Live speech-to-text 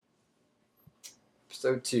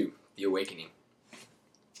Episode 2, The Awakening.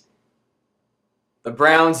 The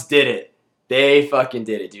Browns did it. They fucking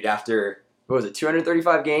did it, dude. After,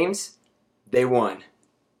 235 games? They won.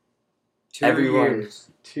 2 years.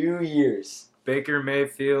 2 years. Baker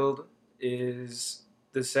Mayfield is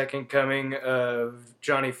the second coming of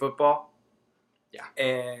Johnny Football. Yeah.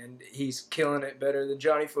 And he's killing it better than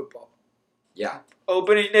Johnny Football. Yeah.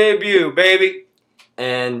 Opening debut, baby.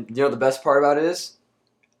 And you know what the best part about it is?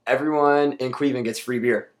 Everyone in Cleveland gets free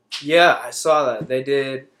beer. Yeah, I saw that.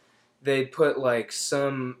 They put like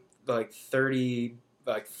 30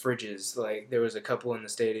 fridges. Like there was a couple in the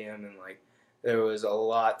stadium and like there was a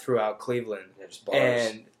lot throughout Cleveland. There's bars.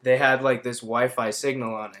 And they had like this Wi-Fi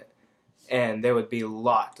signal on it. And they would be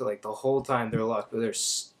locked. Like the whole time they're locked. But they're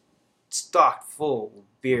stocked full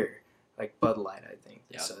of beer. Like Bud Light, I think.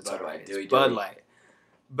 Yeah, so it's Bud alright. Light. It's Bud Light.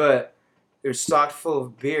 But they're stocked full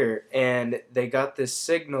of beer. And they got this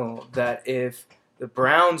signal that if the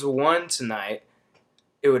Browns won tonight,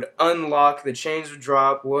 it would unlock, the chains would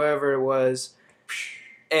drop, whatever it was,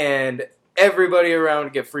 and everybody around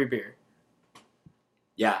would get free beer.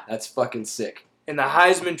 Yeah, that's fucking sick. And the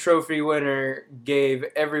Heisman Trophy winner gave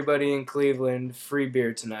everybody in Cleveland free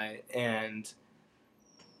beer tonight. And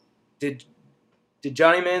did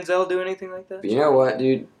Johnny Manziel do anything like that? But you know what,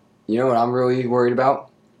 dude? You know what I'm really worried about?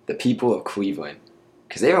 The people of Cleveland.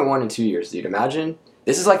 Because they haven't won in 2 years, dude. Imagine.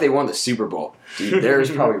 This is like they won the Super Bowl. Dude, there's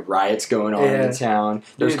probably riots going on in the town.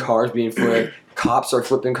 There's cars being flipped. Cops are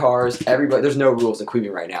flipping cars. Everybody. There's no rules in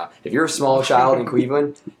Cleveland right now. If you're a small child in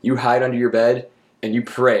Cleveland, you hide under your bed and you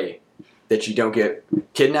pray that you don't get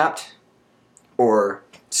kidnapped or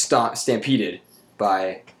stampeded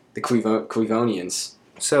by the Clevelandians.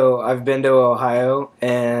 So I've been to Ohio,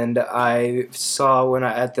 and I saw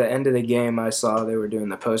at the end of the game, I saw they were doing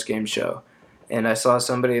the post-game show, and I saw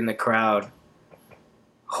somebody in the crowd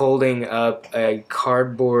holding up a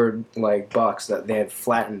cardboard box that they had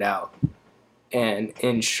flattened out, and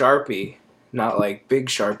in Sharpie, not like big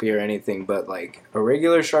Sharpie or anything, but like a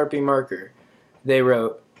regular Sharpie marker, they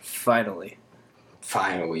wrote "Finally."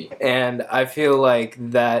 Finally. And I feel like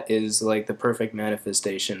that is like the perfect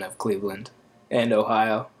manifestation of Cleveland and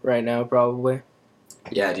Ohio right now, probably.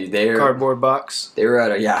 Yeah, dude, they're cardboard box. They were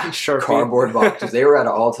at Sharpie. Cardboard box. They were at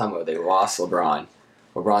an all-time low. They lost LeBron.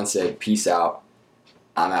 LeBron said, "Peace out.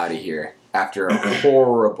 I'm out of here." After a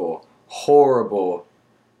horrible, horrible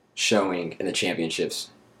showing in the championships.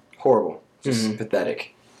 Horrible. Just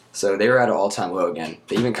pathetic. So they were at an all-time low again.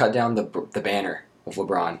 They even cut down the banner of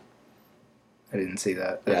LeBron. I didn't see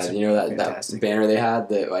that. That's you know that banner they had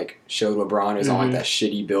that showed LeBron was on that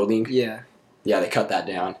shitty building? Yeah. Yeah, they cut that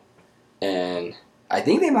down. And I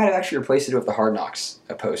think they might have actually replaced it with the Hard Knocks,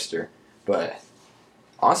 a poster. But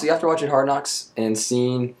honestly, after watching Hard Knocks and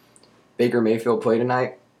seeing Baker Mayfield play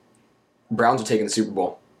tonight, Browns are taking the Super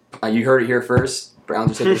Bowl. You heard it here first.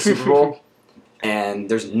 Browns are taking the Super Bowl. And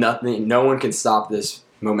there's nothing, no one can stop this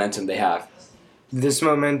momentum they have. This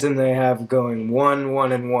momentum they have going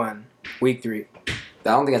 1-1-1, week 3. I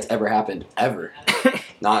don't think that's ever happened, ever.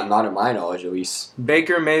 Not in my knowledge, at least.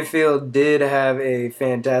 Baker Mayfield did have a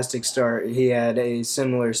fantastic start. He had a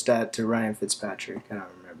similar stat to Ryan Fitzpatrick. I don't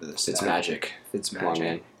remember the stat.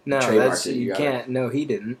 Fitzmagic. No, you can't. No, he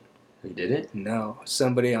didn't. He didn't? No,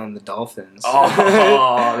 somebody on the Dolphins.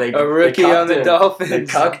 Oh, a rookie on the Dolphins. They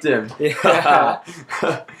cucked him. Yeah.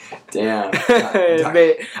 Damn.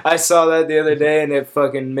 I saw that the other day and it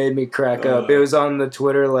fucking made me crack up. It was on the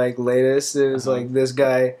Twitter latest. It was this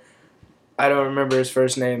guy, I don't remember his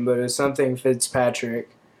first name, but it was something Fitzpatrick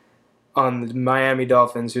on the Miami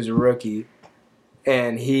Dolphins, who's a rookie,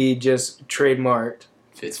 and he just trademarked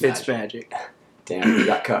Fitzmagic. Damn, he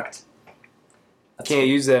got cucked. Can't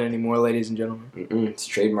use that anymore, ladies and gentlemen. It's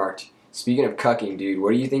trademarked. Speaking of cucking, dude,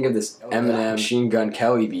 what do you think of this Eminem Machine Gun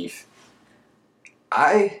Kelly beef?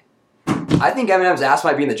 I think Eminem's ass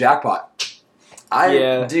might be in the jackpot.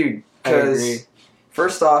 Dude, because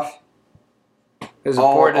first off, it was a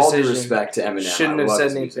poor decision. All due respect to Eminem. Shouldn't have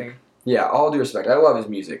said anything. Yeah, all due respect. I love his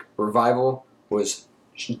music. Revival was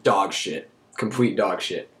dog shit. Complete dog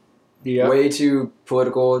shit. Yep. Way too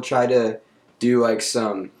political. Tried to do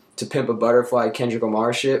some To Pimp a Butterfly Kendrick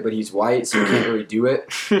Lamar shit, but he's white, so he can't really do it.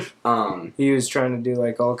 He was trying to do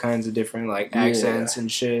all kinds of different accents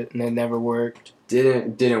and shit, and it never worked.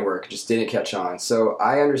 Didn't work. Just didn't catch on. So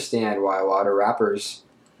I understand why a lot of rappers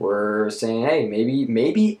were saying, "Hey,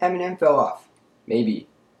 maybe Eminem fell off, maybe."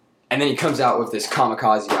 And then he comes out with this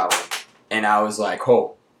Kamikaze album, and I was like,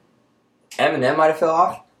 "Oh, Eminem might have fell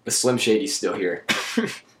off, but Slim Shady's still here."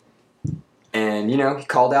 And he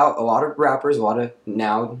called out a lot of rappers, a lot of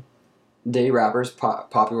nowadays rappers,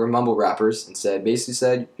 popular mumble rappers, and basically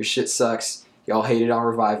said, "Your shit sucks. Y'all hated on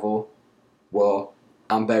Revival. Well,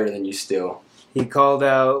 I'm better than you still. He called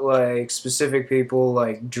out like specific people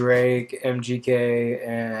like Drake, MGK,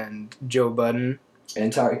 and Joe Budden.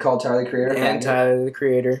 And he called Tyler the Creator. And Tyler the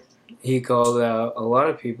Creator. He called out a lot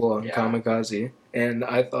of people on Yeah. Kamikaze, and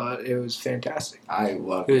I thought it was fantastic. I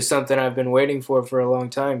love It was something I've been waiting for a long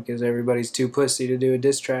time because everybody's too pussy to do a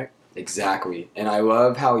diss track. Exactly. And I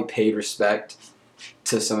love how he paid respect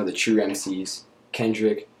to some of the true MCs.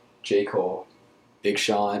 Kendrick, J. Cole, Big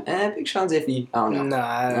Sean. Big Sean's iffy. I don't know. Nah,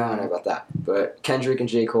 I don't know about that. But Kendrick and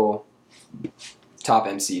J. Cole, top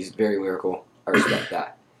MCs, very lyrical. I respect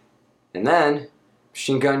that. And then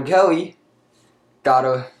Machine Gun Kelly got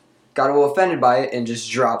a little offended by it and just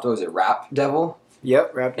dropped, what was it, Rap Devil?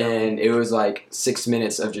 Yep, Rap Devil. And it was like 6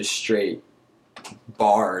 minutes of just straight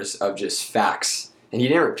bars of just facts. And he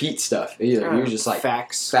didn't repeat stuff either. He was just like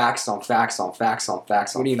facts. Facts on facts on facts on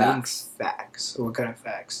facts on What do you facts. mean facts? What kind of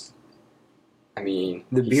facts? I mean,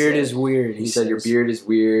 The beard is weird. He said your beard is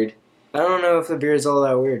weird. I don't know if the beard's all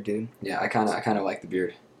that weird, dude. Yeah, I kind of like the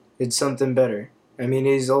beard. It's something better. I mean,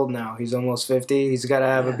 he's old now. He's almost 50. He's got to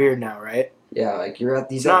have a beard now, right? Yeah, like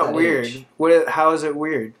It's not weird. Age. How is it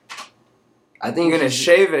weird? I think You're gonna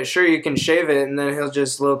shave it. Sure, you can shave it, and then he'll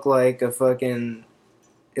just look like a fucking.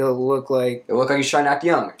 He'll look like. It look like he's trying to act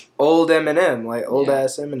young. Old Eminem, like old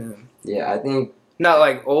ass Eminem. Yeah, I think. Not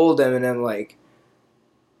like old Eminem, like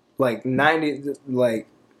 90, like.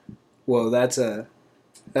 Whoa, that's a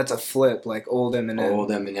flip, like old Eminem. Old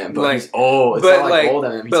Eminem, but Like, he's old. It's but not like old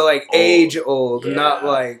Eminem. He's but like old. age old, Yeah. not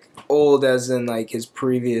like old as in like his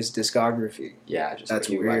previous discography. Yeah, just That's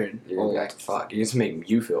like, weird. You're Old. like, fuck. You just make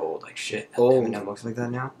you feel old. Like shit. Old. Eminem looks like that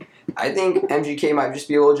now. I think MGK might just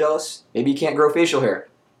be a little jealous. Maybe he can't grow facial hair.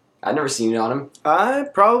 I've never seen it on him.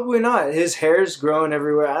 Probably not. His hair's growing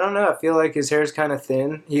everywhere. I don't know. I feel like his hair's kind of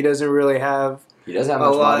thin. He doesn't really have He doesn't have a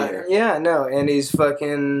much lot. body hair. Yeah, no, and he's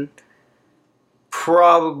fucking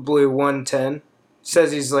probably 110.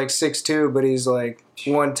 Says he's like 6'2", but he's like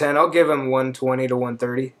 110. I'll give him 120 to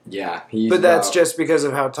 130. Yeah, he's. But that's about- just because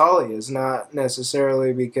of how tall he is, not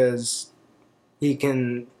necessarily because he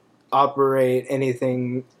can operate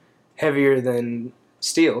anything heavier than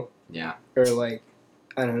steel Yeah, or like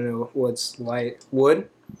I don't know what's light wood.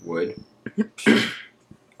 wood. I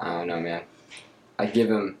don't know, man. I give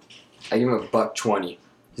him $120.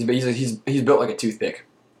 He's built like a toothpick.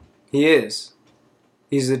 He is.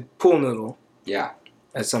 He's a pool noodle, Yeah,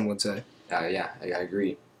 as some would say. yeah, I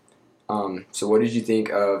agree. So what did you think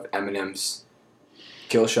of Eminem's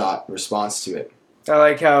kill shot response to it? I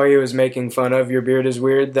like how he was making fun of your beard is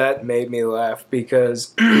weird. That made me laugh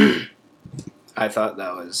because I thought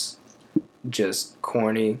that was just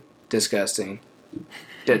corny, disgusting.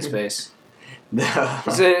 Dead space.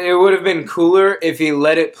 So it would have been cooler if he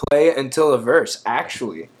let it play until a verse,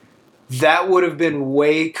 actually. That would have been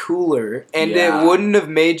way cooler, and Yeah. it wouldn't have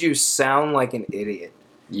made you sound like an idiot.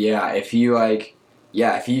 Yeah, if you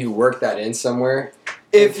work that in somewhere.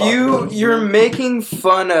 If Fuck those. you're making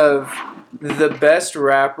fun of the best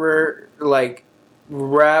rapper, like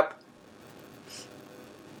rap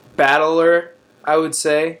battler, I would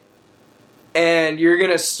say, and you're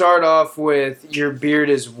gonna start off with your beard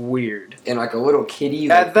is weird. And like a little kitty.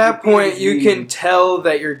 At that your beard point, is you weird. can tell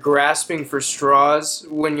that you're grasping for straws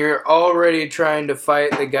when you're already trying to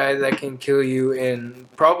fight the guy that can kill you in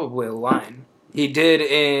probably a line. He did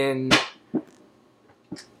in,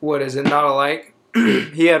 what is it, Not Alike?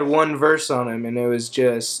 He had one verse on him, and it was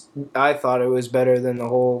just, I thought it was better than the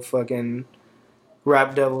whole fucking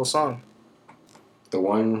Rap Devil song. The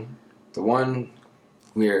one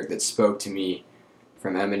lyric that spoke to me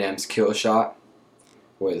from Eminem's kill shot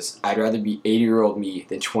was, "I'd rather be 80-year-old me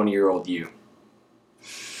than 20-year-old you."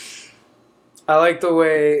 I like the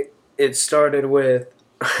way it started with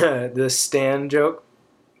the Stan joke.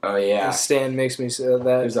 Oh yeah. The Stan makes me say that.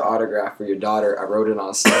 There's an autograph for your daughter. I wrote it on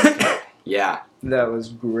a stamp. Yeah. That was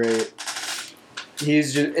great.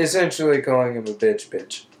 He's just essentially calling him a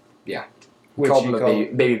bitch. Yeah. Which Called he him a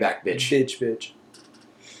called baby back bitch. bitch.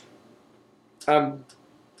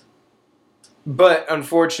 But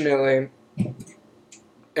unfortunately,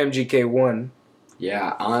 MGK won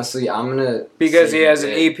Yeah, honestly, I'm gonna because say he has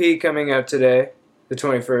an that- EP coming out today, the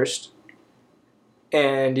 21st.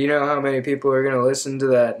 And you know how many people are gonna listen to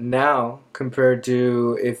that now compared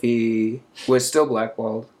to if he was still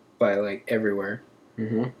blackballed by like everywhere.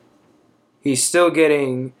 Mhm. He's still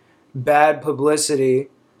getting bad publicity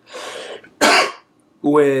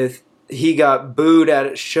with he got booed at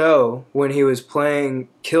a show when he was playing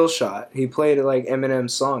Kill Shot. He played like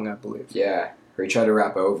Eminem's song, I believe. Yeah, or he tried to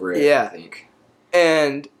rap over it. Yeah. I think.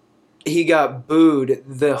 And he got booed.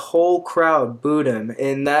 The whole crowd booed him,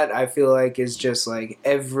 and that I feel like is just like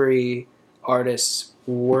every artist's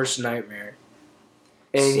worst nightmare.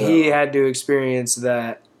 And he had to experience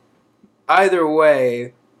that. Either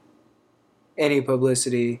way, any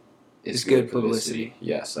publicity is good publicity.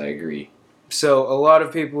 Yes, I agree. So a lot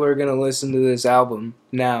of people are gonna listen to this album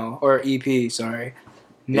now, or EP, sorry,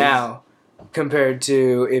 now, compared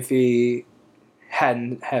to if he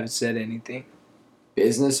hadn't have said anything.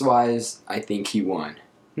 Business-wise, I think he won.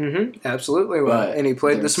 Absolutely won. And he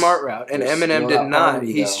played the smart route. And Eminem did not.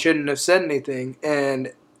 He shouldn't have said anything.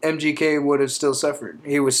 And MGK would have still suffered.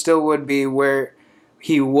 He would be where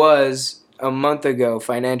he was a month ago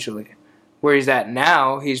financially. Where he's at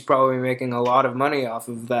now, he's probably making a lot of money off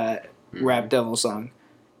of that Rap Devil song.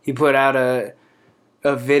 He put out a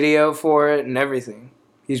video for it and everything.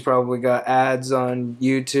 He's probably got ads on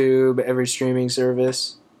YouTube, every streaming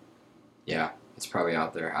service. Yeah, it's probably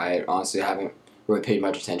out there. I honestly haven't really paid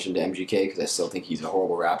much attention to MGK because I still think he's a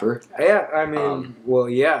horrible rapper. Yeah, I mean,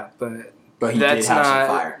 but he did have some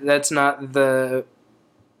fire. That's not the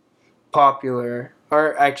popular,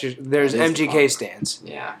 or actually, there's MGK stands.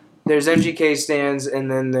 Yeah. There's MGK stands, and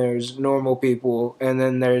then there's normal people, and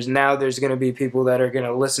then there's going to be people that are going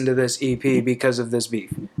to listen to this EP because of this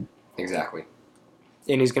beef. Exactly.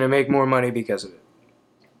 And he's going to make more money because of it.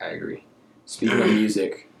 I agree. Speaking of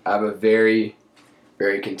music, I have a very,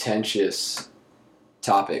 very contentious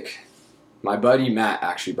topic. My buddy Matt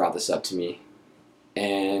actually brought this up to me,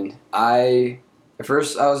 and at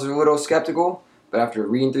first I was a little skeptical, but after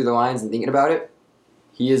reading through the lines and thinking about it,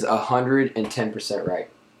 he is 110% right.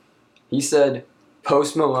 He said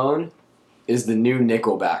Post Malone is the new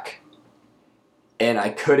Nickelback, and I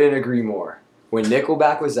couldn't agree more. When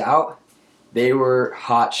Nickelback was out, they were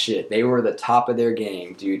hot shit. They were the top of their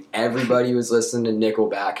game, dude. Everybody was listening to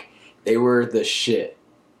Nickelback. They were the shit.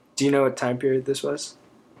 Do you know what time period this was?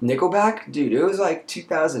 Nickelback? Dude, it was like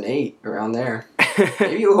 2008, around there.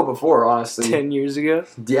 Maybe a little before, honestly. 10 years ago?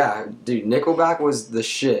 Yeah, dude, Nickelback was the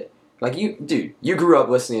shit. Like, you grew up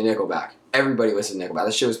listening to Nickelback. Everybody listened to Nickelback.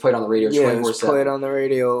 That shit was played on the radio 24/7. Yeah, it was played on the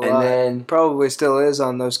radio a lot. And then probably still is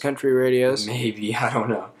on those country radios. Maybe, I don't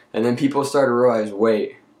know. And then people started to realize,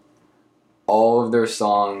 wait, all of their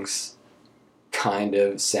songs kind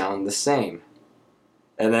of sound the same.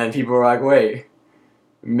 And then people were like, wait,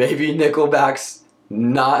 maybe Nickelback's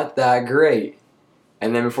not that great.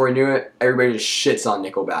 And then before you knew it, everybody just shits on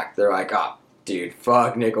Nickelback. They're like, dude,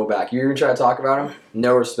 fuck Nickelback. You even try to talk about them?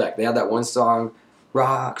 No respect. They had that one song,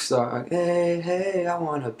 Rockstar. Hey, hey, I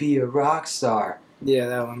want to be a rock star. Yeah,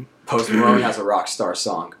 that one. Post Malone has a Rockstar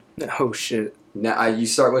song. Oh, shit. Now, you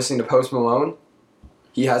start listening to Post Malone,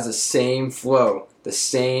 he has the same flow, the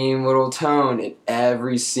same little tone in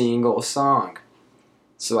every single song.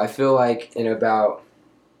 So I feel like in about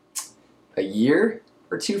a year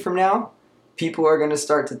or two from now, people are going to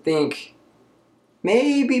start to think,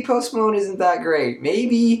 maybe Post Malone isn't that great.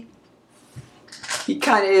 Maybe he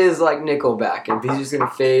kind of is like Nickelback, and he's just going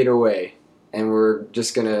to fade away, and we're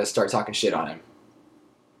just going to start talking shit on him.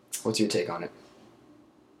 What's your take on it?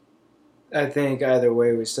 I think either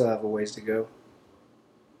way, we still have a ways to go.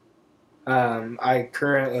 I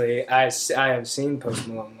have seen Post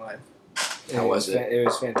Malone live. How was it? It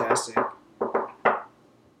was fantastic.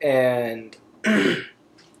 And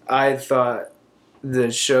I thought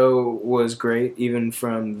the show was great, even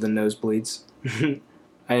from the nosebleeds.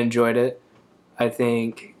 I enjoyed it. I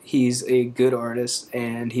think he's a good artist,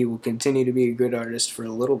 and he will continue to be a good artist for a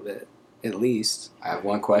little bit, at least. I have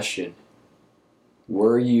one question.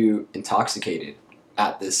 Were you intoxicated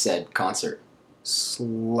at this said concert?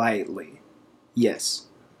 Slightly. Yes.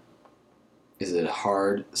 Is it a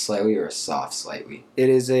hard slightly or a soft slightly? It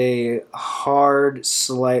is a hard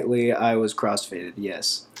slightly. I was crossfaded,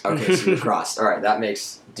 yes. Okay, so you're crossed. All right,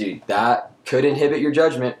 that could inhibit your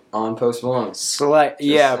judgment on Post Malone.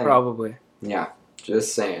 Yeah, probably. Yeah,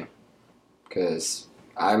 just saying. Because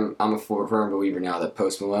I'm a firm believer now that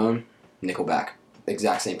Post Malone, Nickelback,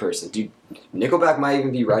 exact same person. Dude, Nickelback might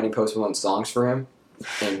even be writing Post Malone songs for him,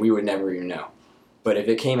 and we would never even know. But if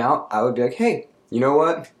it came out, I would be like, hey, you know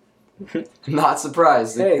what? I'm not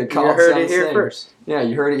surprised. Hey, you heard it here first. Yeah,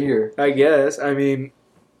 you heard it here. I guess. I mean,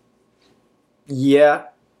 yeah.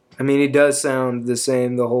 I mean, he does sound the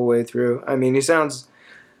same the whole way through. I mean, he sounds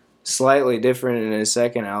slightly different in his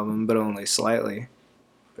second album, but only slightly.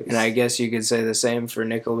 And I guess you could say the same for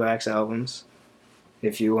Nickelback's albums.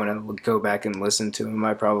 If you want to go back and listen to him,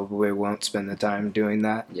 I probably won't spend the time doing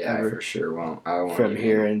that. Yeah, I for sure won't. I won't from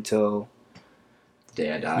here until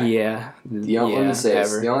Day I Die. Yeah. Let me say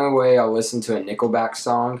this. The only way I'll listen to a Nickelback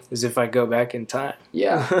song is if I go back in time.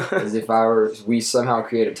 Yeah. Is if we somehow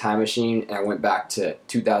create a time machine and I went back to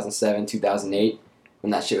 2007, 2008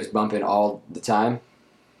 when that shit was bumping all the time.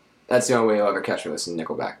 That's the only way you'll ever catch me listening to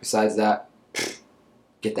Nickelback. Besides that,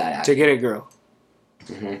 get that out. To Get a Girl.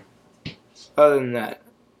 Mm-hmm. Other than that,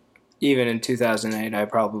 even in 2008, I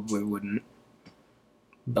probably wouldn't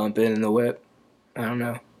bump it in the whip. I don't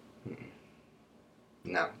know.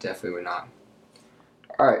 No, definitely would not.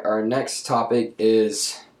 Alright, our next topic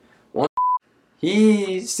is one.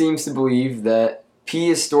 He seems to believe that pee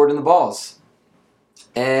is stored in the balls.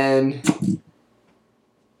 And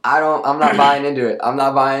I'm not buying into it.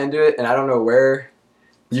 And I don't know where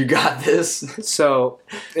you got this. So,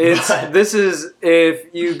 this is, if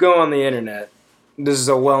you go on the internet, this is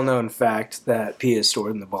a well-known fact that pee is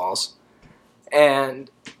stored in the balls. And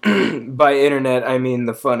by internet, I mean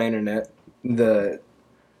the fun internet. The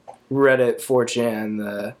Reddit, 4chan,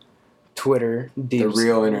 the Twitter. The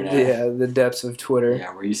real internet. Yeah, the depths of Twitter.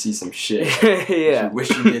 Yeah, where you see some shit. Yeah. You wish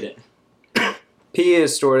you didn't. Pee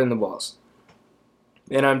is stored in the balls.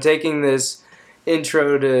 And I'm taking this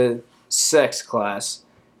intro to sex class,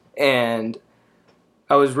 and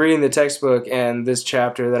I was reading the textbook, and this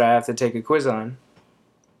chapter that I have to take a quiz on,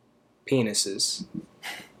 penises.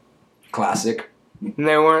 Classic. And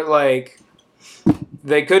they weren't like,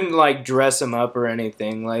 they couldn't like dress them up or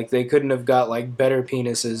anything. Like they couldn't have got like better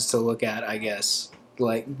penises to look at, I guess.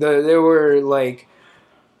 Like they were like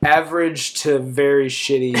average to very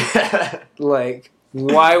shitty. Like,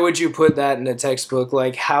 why would you put that in a textbook?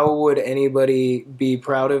 Like, how would anybody be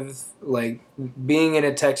proud of like being in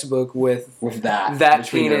a textbook with that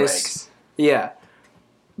penis? Yeah,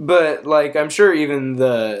 but like I'm sure even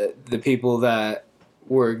the people that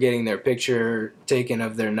were getting their picture taken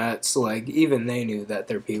of their nuts, like even they knew that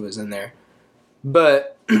their pee was in there.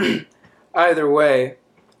 But either way,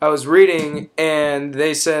 I was reading and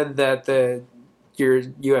they said that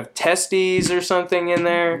you have testes or something in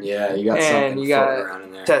there. Yeah, you got something floating around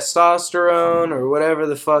in there. Testosterone or whatever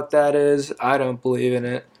the fuck that is. I don't believe in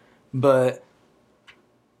it. But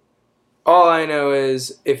all I know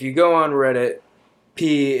is if you go on Reddit,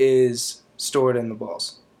 pee is stored in the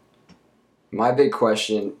balls. My big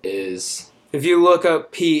question is, if you look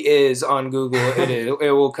up pee is on Google,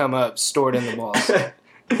 it will come up stored in the balls.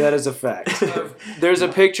 That is a fact. There's a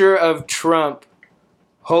picture of Trump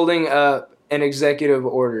holding up an executive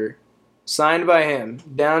order signed by him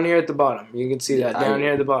down here at the bottom. You can see that down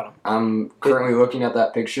here at the bottom. I'm currently looking at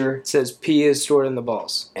that picture. It says pee is stored in the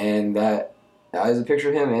balls. And that is a picture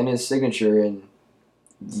of him and his signature. And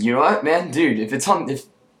you know what, man? Dude, if it's on the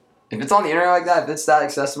internet like that, if it's that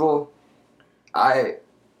accessible, I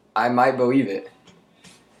might believe it.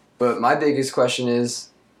 But my biggest question is,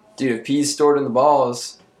 dude, if pee's stored in the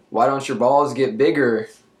balls, why don't your balls get bigger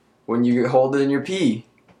when you hold it in your pee?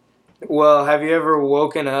 Well, have you ever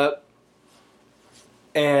woken up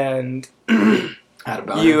and had a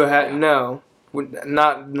boner? You had no,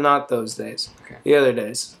 not those days. Okay. The other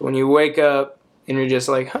days when you wake up and you're just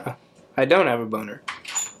like, I don't have a boner,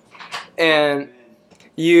 and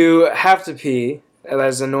you have to pee.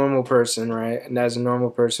 As a normal person, right? And as a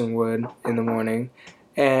normal person would in the morning.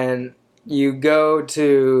 And you go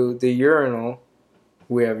to the urinal.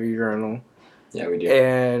 We have a urinal. Yeah, we do.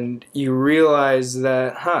 And you realize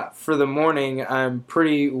that, for the morning, I'm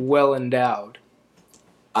pretty well endowed.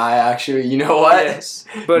 I actually, you know what? Yes.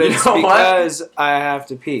 But it's because I have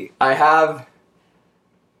to pee. I have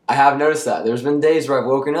noticed that. There's been days where I've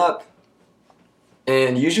woken up,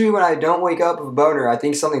 and usually when I don't wake up with a boner, I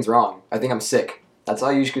think something's wrong. I think I'm sick. That's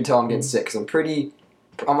how you could tell I'm getting sick, because I'm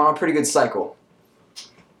on a pretty good cycle.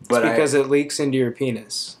 But it's because it leaks into your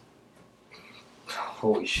penis.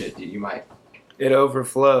 Holy shit, dude, you might. It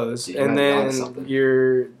overflows, Dude, and then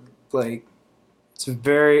you're like,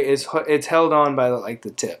 it's held on by like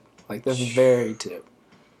the tip, like the very tip.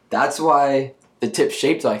 That's why the tip's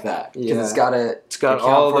shaped like that. Because it's got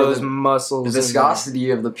all those muscles. The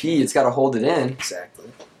viscosity of the pee. It's got to hold it in.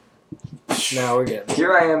 Exactly. Now we're getting.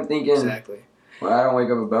 Here I am thinking. Exactly. When I don't wake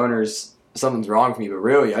up with boners, something's wrong with me, but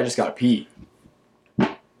really, I just gotta pee.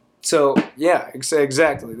 So, yeah,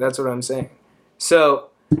 exactly. That's what I'm saying. So,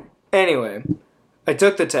 anyway, I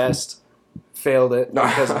took the test, failed it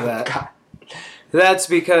because of that. God. That's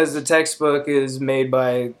because the textbook is made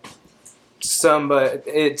by somebody.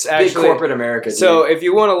 It's actually big corporate America. Dude. So, if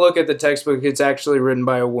you want to look at the textbook, it's actually written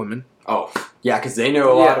by a woman. Oh, yeah, because they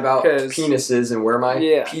know a lot about penises and where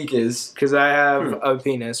my peak is. Because I have a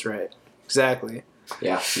penis, right? Exactly.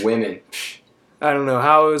 Yeah, women. I don't know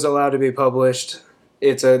how it was allowed to be published.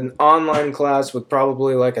 It's an online class with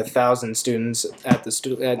probably like 1,000 students at the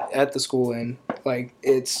school, and like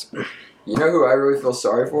it's You know who I really feel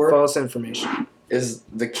sorry for? false information. Is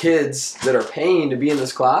the kids that are paying to be in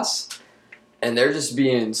this class, and they're just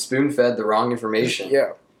being spoon-fed the wrong information.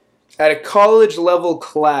 Yeah. At a college level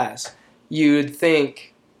class, you'd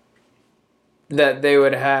think that they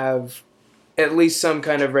would have at least some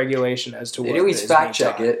kind of regulation as to what They'd at least is being fact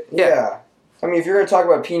check taught. it. Yeah. I mean, if you're gonna talk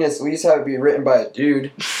about penis, at least have it be written by a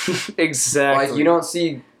dude. Exactly. Like you don't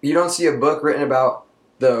see a book written about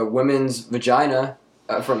the women's vagina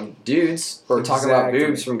from dudes, or talking about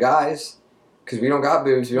boobs from guys, because we don't got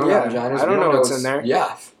boobs, we don't got vaginas. I don't know what's in there.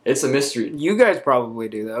 Yeah, it's a mystery. You guys probably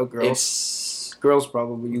do though, girls. Girls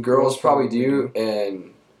probably do,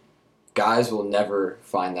 and guys will never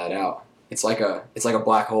find that out. It's like a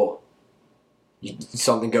black hole.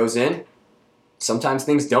 Something goes in. Sometimes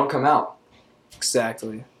things don't come out.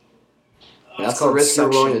 Exactly. And that's the risk you're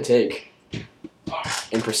willing to take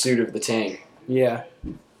in pursuit of the tang. Yeah.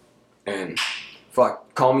 And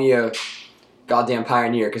fuck, call me a goddamn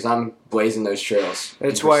pioneer, because I'm blazing those trails.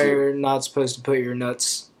 That's why you're not supposed to put your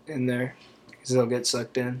nuts in there, because they'll get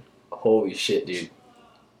sucked in. Holy shit, dude.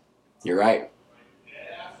 You're right.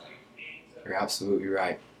 You're absolutely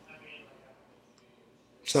right.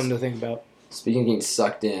 Something to think about. Speaking of getting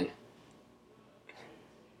sucked in,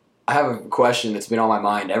 I have a question that's been on my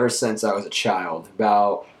mind ever since I was a child.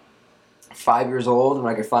 About 5 years old,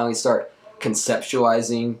 when I could finally start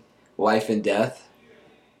conceptualizing life and death,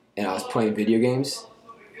 and I was playing video games.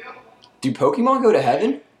 Do Pokemon go to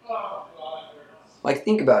heaven? Like,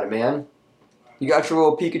 think about it, man. You got your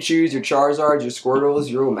little Pikachus, your Charizards, your Squirtles,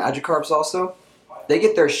 your little Magikarps also. They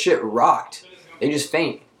get their shit rocked. They just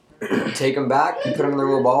faint. You take them back, you put them in their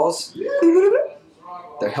little balls.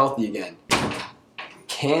 They're healthy again.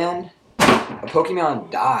 Can a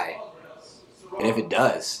Pokemon die? And if it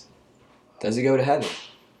does it go to heaven?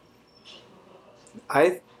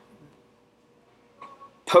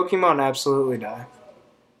 Pokemon absolutely die.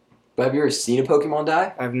 But have you ever seen a Pokemon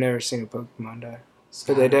die? I've never seen a Pokemon die.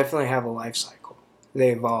 But they definitely have a life cycle.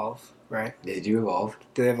 They evolve, right? They do evolve.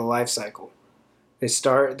 They have a life cycle.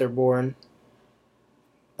 They're born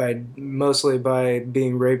mostly by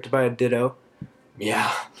being raped by a Ditto.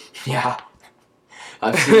 Yeah.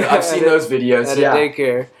 I've seen those videos. At a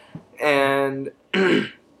daycare. And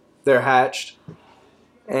they're hatched.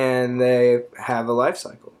 And they have a life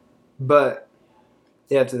cycle. But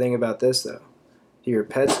you have to think about this, though. Do your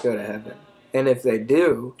pets go to heaven? And if they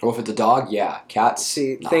do... Well, if it's a dog, yeah. Cats...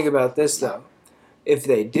 See, think about this, though. If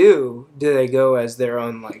they do they go as their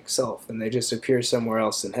own, like, self, and they just appear somewhere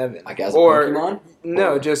else in heaven? Like as a Pokemon?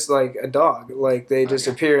 No, just like a dog. Like, they just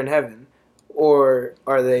appear in heaven. Or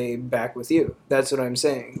are they back with you? That's what I'm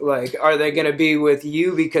saying. Like, are they going to be with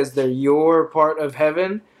you because they're your part of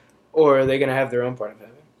heaven? Or are they going to have their own part of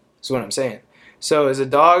heaven? That's what I'm saying. So, as a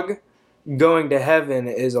dog, going to heaven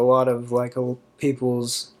is a lot of, like,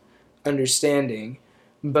 people's understanding.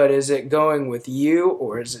 But is it going with you,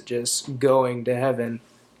 or is it just going to heaven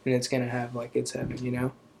and it's going to have, like, its heaven, you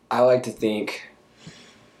know? I like to think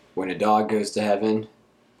when a dog goes to heaven,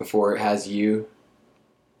 before it has you,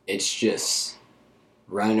 it's just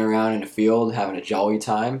running around in a field having a jolly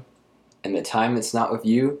time. And the time it's not with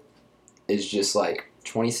you is just like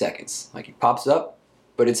 20 seconds. Like, it pops up,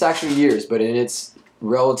 but it's actually years. But in its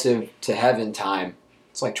relative to heaven time,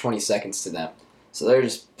 it's like 20 seconds to them. So they're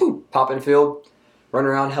just pop in the field, run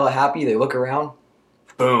around hella happy. They look around,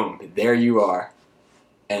 boom, there you are.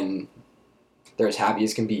 And they're as happy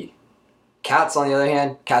as can be. Cats, on the other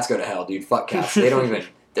hand, cats go to hell, dude. Fuck cats.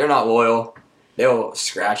 They're not loyal. They'll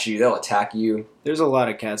scratch you. They'll attack you. There's a lot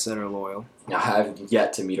of cats that are loyal. I have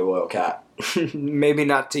yet to meet a loyal cat. Maybe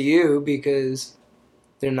not to you, because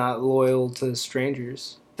they're not loyal to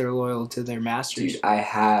strangers. They're loyal to their masters. Dude, I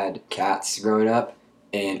had cats growing up,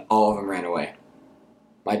 and all of them ran away.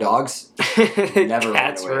 My dogs never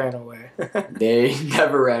ran away. They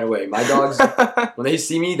never ran away. My dogs, when they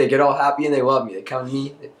see me, they get all happy and they love me. They come to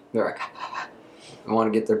me. They're like, I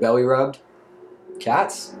want to get their belly rubbed.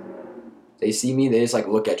 Cats, they see me, they just like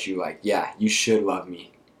look at you like, yeah, you should love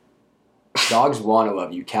me. Dogs want to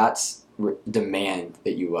love you. Cats demand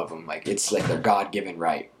that you love them. Like, it's like their God-given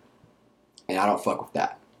right. And I don't fuck with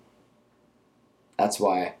that. That's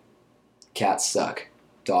why cats suck.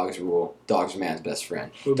 Dogs rule. Dogs are man's best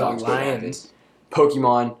friend. What about Dogs lions?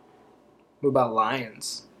 Pokemon. What about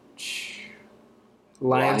lions?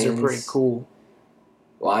 Lions are pretty cool.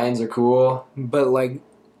 Lions are cool. But, like,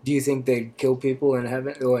 do you think they'd kill people in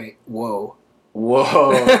heaven? Like, whoa.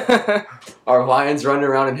 Whoa. Are lions running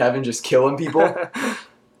around in heaven just killing people?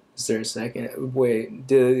 Is there a second?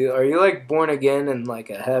 Wait, are you like born again in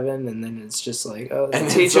like a heaven, and then it's just like, oh, And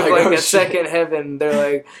they teach of like, like oh, a shit. second heaven.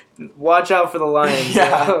 They're like, watch out for the lions.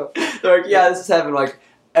 Yeah. They're like, yeah, this is heaven. Like,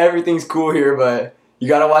 everything's cool here, but you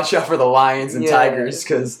gotta watch out for the lions and tigers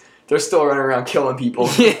because they're still running around killing people.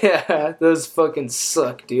 Yeah, those fucking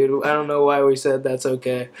suck, dude. I don't know why we said that's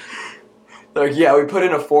okay. They're like, yeah, we put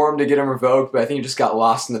in a form to get them revoked, but I think it just got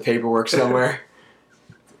lost in the paperwork somewhere.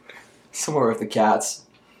 Somewhere with the cats.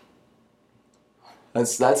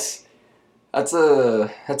 That's an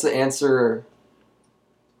answer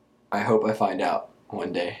I hope I find out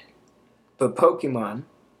one day. But Pokemon,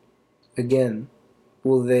 again,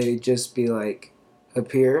 will they just be like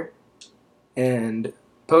appear? And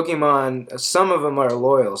Pokemon, some of them are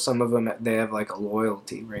loyal. Some of them they have like a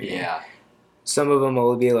loyalty rating. Yeah. Some of them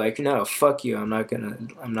will be like, no, fuck you. I'm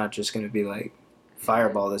not just gonna be like,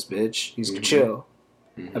 fireball this bitch. He's chill.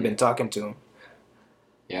 Mm-hmm. I've been talking to him.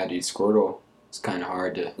 Yeah, dude, Squirtle. It's kind of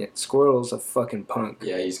hard to... Yeah, Squirtle's a fucking punk.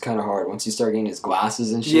 Yeah, he's kind of hard. Once you start getting his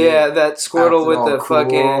glasses and shit... Yeah, that Squirtle with the cool.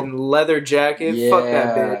 fucking leather jacket. Yeah, fuck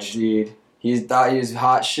that bitch. Dude. He thought he was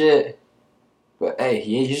hot shit. But, hey,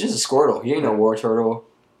 he's just a Squirtle. He ain't no War Turtle.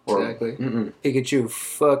 Exactly. Pikachu,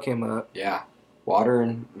 fuck him up. Yeah. Water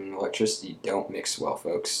and electricity don't mix well,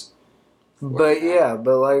 folks. But, yeah,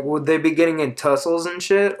 but, like, would they be getting in tussles and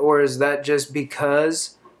shit? Or is that just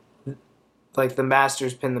because, like, the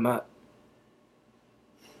masters pin them up?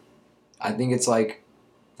 I think it's like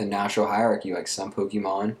the natural hierarchy. Like some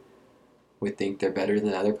Pokemon would think they're better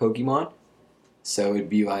than other Pokemon, so it'd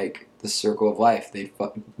be like the circle of life. Do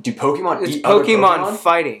Pokemon eat other Pokemon?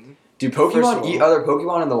 Fighting. Do Pokemon eat other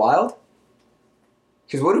Pokemon in the wild?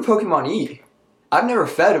 Because what do Pokemon eat? I've never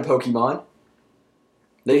fed a Pokemon.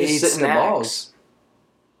 They just sit in the balls.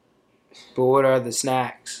 But what are the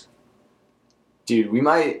snacks? Dude, we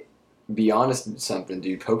might be honest with something,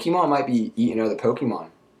 dude. Pokemon might be eating other Pokemon.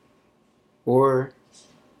 Or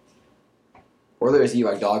they just eat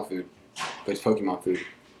like dog food, but it's Pokemon food.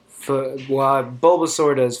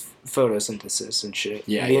 Bulbasaur does photosynthesis and shit.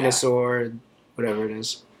 Yeah, Venusaur, whatever it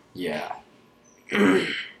is. Yeah.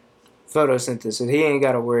 Photosynthesis. He ain't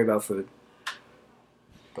got to worry about food.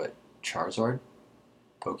 But Charizard?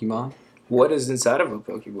 Pokemon? What is inside of a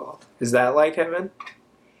Pokeball? Is that like heaven?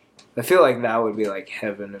 I feel like that would be like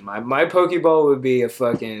heaven. And my Pokeball would be a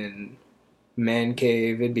fucking... man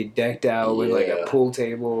cave. It'd be decked out with like a pool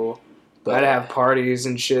table. But I'd have parties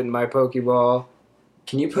and shit in my Pokeball.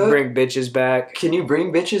 Can you bring bitches back? Can you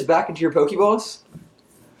bring bitches back into your Pokeballs?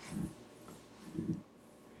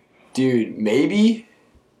 Dude, maybe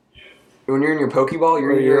when you're in your Pokeball,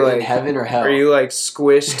 you're like in heaven or hell. Are you like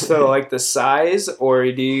squished to like the size,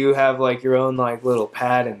 or do you have like your own like little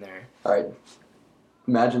pad in there? All right.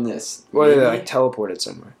 Imagine this. What are they like teleported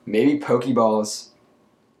somewhere? Maybe Pokeballs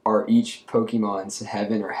are each Pokemon's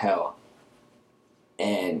heaven or hell.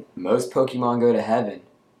 And most Pokemon go to heaven.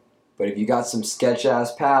 But if you got some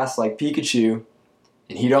sketch-ass pass like Pikachu,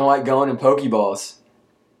 and he don't like going in Pokeballs,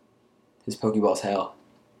 his Pokeball's hell.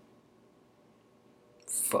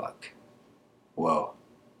 Fuck. Whoa.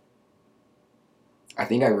 I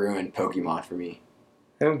think I ruined Pokemon for me.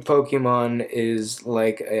 I think Pokemon is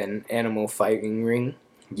like an animal fighting ring.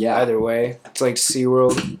 Yeah. Either way. It's like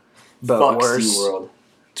SeaWorld, but Fuck worse. SeaWorld.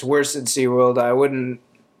 It's worse than SeaWorld. I wouldn't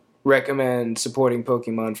recommend supporting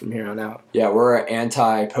Pokemon from here on out. Yeah, we're an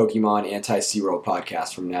anti-Pokemon, anti-SeaWorld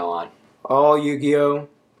podcast from now on. All Yu-Gi-Oh!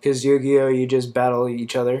 Because Yu-Gi-Oh! You just battle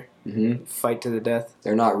each other. Mm-hmm. Fight to the death.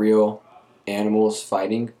 They're not real animals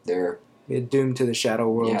fighting. They're doomed to the Shadow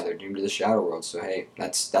World. Yeah, they're doomed to the Shadow World. So, hey,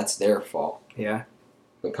 that's their fault. Yeah.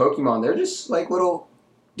 But Pokemon, they're just like little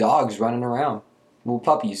dogs running around. Little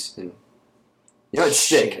puppies. And it's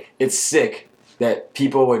sick. It's sick that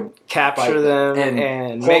people would capture them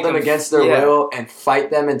and hold them against their will and fight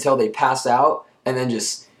them until they pass out and then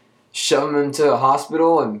just shove them into a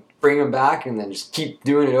hospital and bring them back and then just keep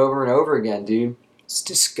doing it over and over again, dude. It's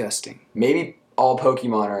disgusting. Maybe all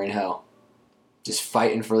Pokemon are in hell. Just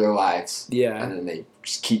fighting for their lives. Yeah. And then they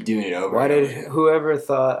just keep doing it over. Why did whoever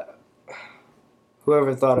thought of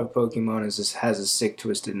Pokemon has a sick,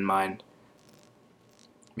 twisted mind?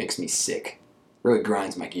 Makes me sick. Really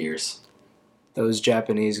grinds my gears. Those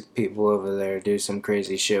Japanese people over there do some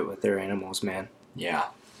crazy shit with their animals, man. Yeah.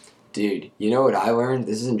 Dude, you know what I learned?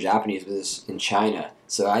 This isn't Japanese, but this is in China.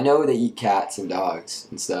 So I know they eat cats and dogs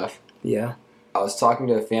and stuff. Yeah. I was talking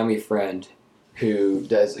to a family friend who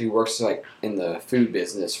works like in the food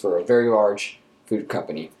business for a very large food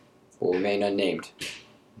company. Will remain unnamed.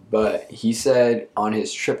 But he said on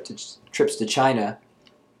his trips to China,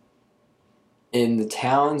 in the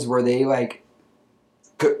towns where they like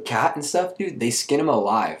cook cat and stuff, dude, they skin them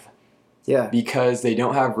alive. Yeah. Because they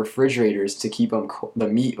don't have refrigerators to keep the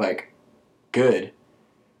meat like good.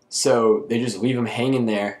 So they just leave them hanging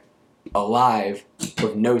there, alive,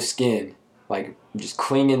 with no skin, like just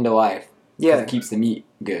clinging to life. Yeah. Because it keeps the meat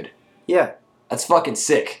good. Yeah. That's fucking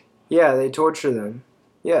sick. Yeah, they torture them.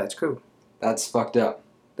 Yeah, it's cool. That's fucked up.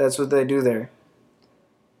 That's what they do there.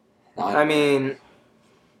 I mean,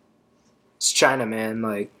 it's China, man.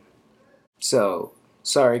 Like, so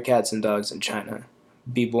sorry, cats and dogs in China.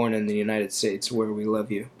 Be born in the United States, where we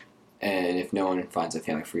love you. And if no one finds a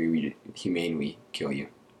family for you, we humanely kill you.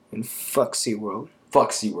 And fuck SeaWorld.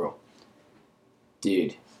 Fuck SeaWorld.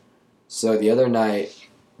 Dude. So the other night,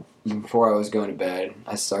 before I was going to bed,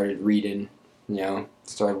 I started reading,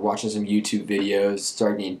 started watching some YouTube videos,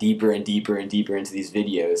 started getting deeper and deeper and deeper into these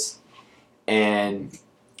videos. And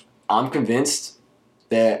I'm convinced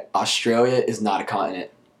that Australia is not a continent.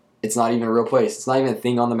 It's not even a real place. It's not even a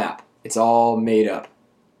thing on the map. It's all made up.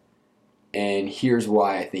 And here's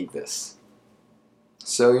why I think this.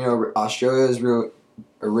 So, Australia was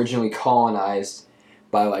originally colonized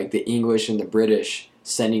by, like, the English and the British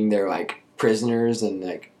sending their, like, prisoners and,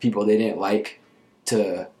 like, people they didn't like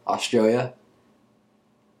to Australia.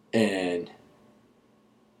 And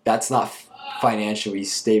that's not financially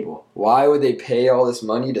stable. Why would they pay all this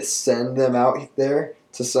money to send them out there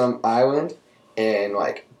to some island and,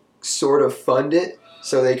 like, sort of fund it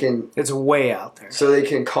so they can... It's way out there. So they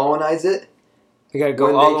can colonize it? They gotta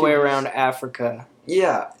go all the way around Africa.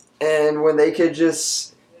 Yeah, and when they could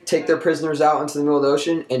just take their prisoners out into the middle of the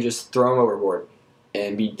ocean and just throw them overboard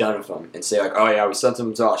and be done with them and say, like, oh yeah, we sent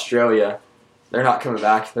them to Australia. They're not coming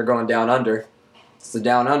back. They're going down under. It's the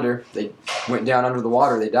down under. They went down under the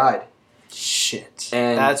water. They died. Shit.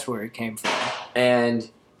 And that's where it came from. And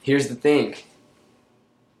here's the thing.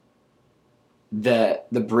 That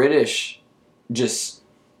the British just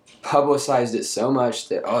publicized it so much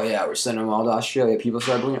that, oh yeah, we're sending them all to Australia. People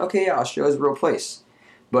started believing, okay, yeah, Australia's a real place.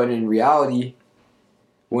 But in reality,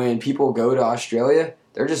 when people go to Australia,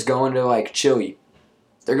 they're just going to, like, Chile.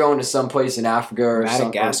 They're going to some place in Africa or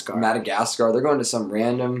Madagascar. They're going to some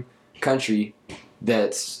random country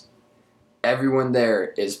that's everyone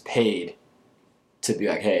there is paid to be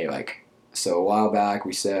like, hey, like, so a while back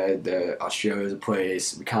we said that Australia's a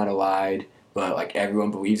place. We kind of lied, but, like,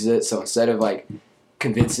 everyone believes it. So instead of, like,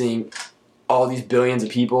 convincing all these billions of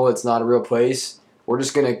people it's not a real place, we're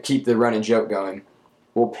just going to keep the running joke going.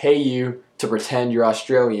 We'll pay you to pretend you're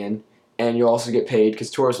Australian, and you'll also get paid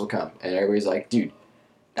because tourists will come. And everybody's like, dude,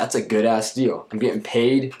 that's a good-ass deal. I'm getting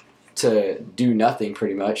paid to do nothing,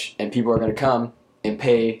 pretty much, and people are going to come and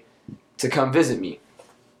pay to come visit me.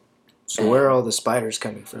 So where are all the spiders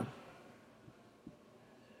coming from?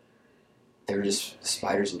 They're just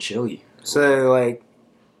spiders in Chile. So, like,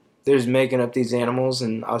 they're just making up these animals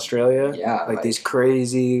in Australia? Yeah. Like these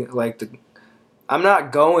crazy, like, I'm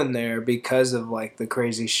not going there because of, like, the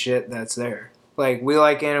crazy shit that's there. Like, we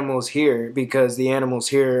like animals here because the animals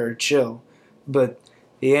here are chill. But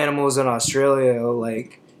the animals in Australia,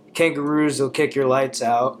 like, kangaroos will kick your lights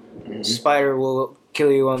out. Mm-hmm. Spider will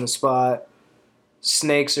kill you on the spot.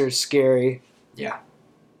 Snakes are scary. Yeah.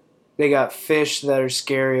 They got fish that are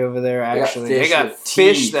scary over there, actually. They got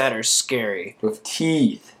fish that are scary. With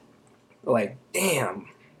teeth. Like, damn.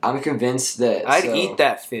 I'm convinced that... I'd eat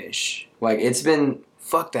that fish. Like, it's been...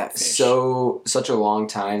 Fuck that fish. Such a long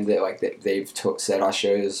time that, like, they've said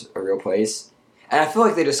Australia's a real place. And I feel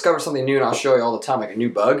like they discover something new in Australia all the time, like a new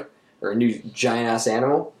bug or a new giant-ass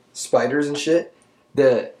animal, spiders and shit.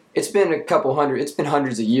 It's been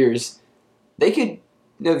hundreds of years. They could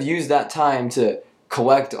have used that time to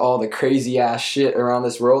collect all the crazy-ass shit around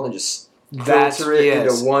this world and just filter it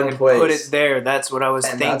into one place. Put it there. That's what I was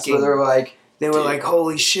thinking. That's where they're like... They were like,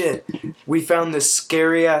 holy shit, we found this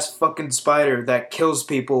scary-ass fucking spider that kills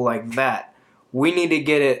people like that. We need to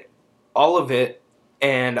get it, all of it,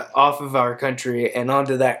 and off of our country and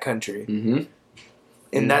onto that country. Mm-hmm.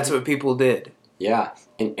 And that's what people did. Yeah.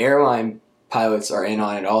 And airline pilots are in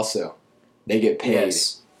on it also. They get paid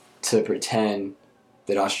to pretend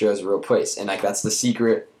that Australia's a real place. And, like, that's the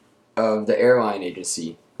secret of the airline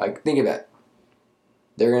agency. Like, think of that.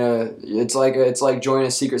 They're gonna. It's like joining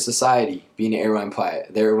a secret society, being an airline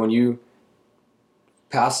pilot. When you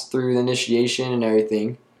pass through the initiation and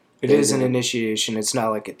everything. It is an initiation. It's not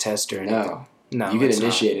like a test or anything. No, you get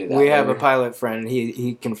initiated. We have a pilot friend.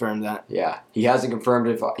 He confirmed that. Yeah, he hasn't confirmed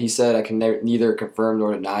if he said I can neither confirm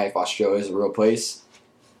nor deny if Australia is a real place.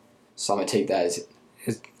 So I'm gonna take that as.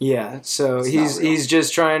 Yeah. So he's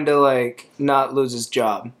just trying to, like, not lose his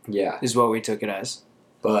job. Yeah. Is what we took it as.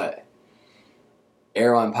 But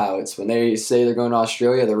airline pilots, when they say they're going to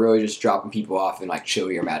Australia, they're really just dropping people off in, like,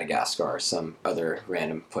 Chile or Madagascar or some other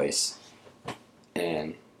random place.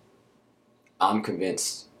 and I'm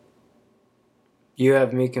convinced. You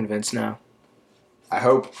have me convinced now. I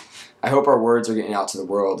hope our words are getting out to the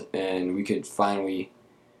world, and we could finally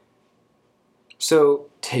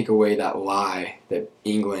take away that lie that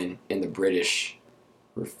England and the British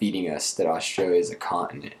were feeding us that Australia is a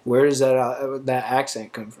continent. Where does that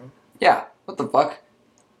accent come from? Yeah, what the fuck?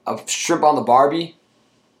 A shrimp on the Barbie?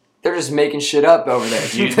 They're just making shit up over there,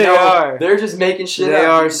 dude. They are. They're just making shit up. They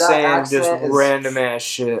are dude. saying just random ass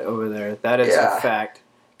shit over there. That is a fact.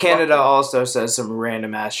 Canada also says some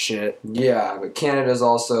random ass shit. Yeah, but Canada's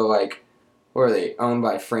also like, what are they, owned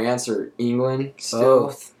by France or England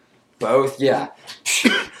still? Both, yeah.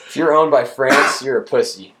 If you're owned by France, you're a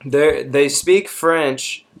pussy. They speak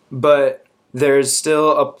French, but there's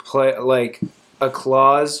still a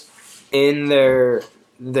clause in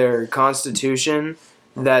their constitution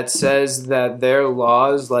that says that their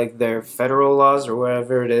laws, like their federal laws or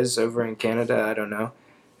whatever it is over in Canada, I don't know,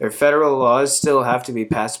 their federal laws still have to be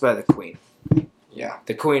passed by the Queen. Yeah.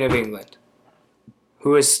 The Queen of England,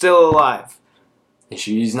 who is still alive. And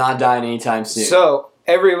she's not dying anytime soon. So,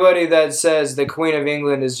 everybody that says the Queen of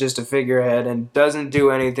England is just a figurehead and doesn't do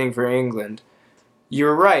anything for England,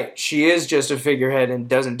 you're right. She is just a figurehead and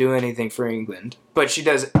doesn't do anything for England. But she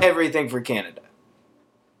does everything for Canada.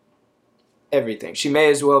 Everything. She may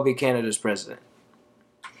as well be Canada's president.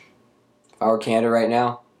 If I were Canada right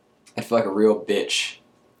now, I'd feel like a real bitch.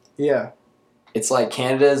 Yeah. It's like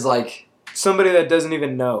Canada is like... somebody that doesn't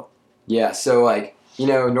even know. Yeah, so like, you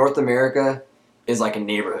know, North America is like a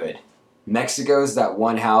neighborhood. Mexico's that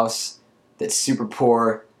one house that's super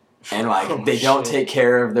poor and like they don't take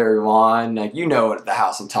care of their lawn. Like, you know what the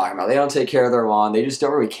house I'm talking about. They don't take care of their lawn. They just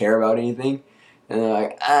don't really care about anything. And they're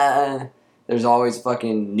like, there's always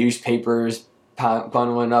fucking newspapers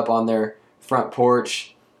bundling up on their front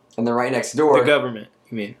porch. And they're right next door. The government,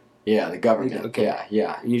 you mean? Yeah, the government. Okay.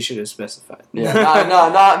 Yeah. You should have specified. Yeah,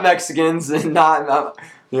 not Mexicans. I'm not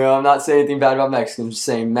saying anything bad about Mexicans. I'm just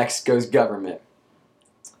saying Mexico's government.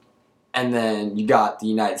 And then you got the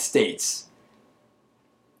United States.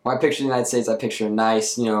 When I picture the United States, I picture a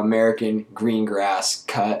nice, American green grass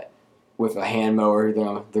cut with a hand mower,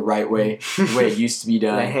 the right way, the way it used to be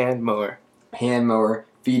done. A hand mower. Hand mower,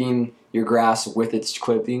 feeding your grass with its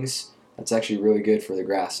clippings. That's actually really good for the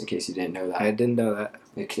grass, in case you didn't know that. I didn't know that.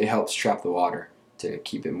 It helps trap the water to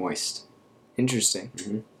keep it moist. Interesting.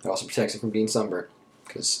 Mm-hmm. It also protects it from being sunburned,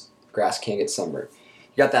 because grass can't get sunburned.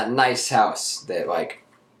 You got that nice house that, like,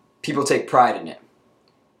 people take pride in it.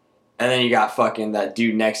 And then you got fucking that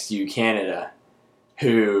dude next to you, Canada,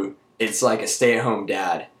 who it's like a stay-at-home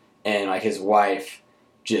dad, and like his wife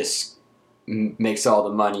just makes all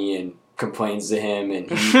the money and complains to him,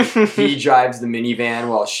 and he drives the minivan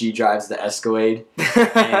while she drives the Escalade,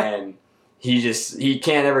 and he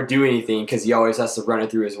can't ever do anything because he always has to run it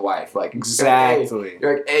through his wife. Like, exactly.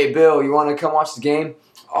 You're like, hey, Bill, you want to come watch the game?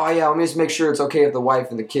 Oh yeah, let me just make sure it's okay with the wife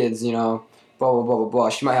and the kids. Blah blah blah blah blah.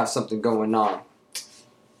 She might have something going on.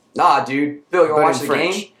 Nah, dude. Bill, you want to watch the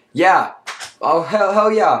game? Yeah. Oh,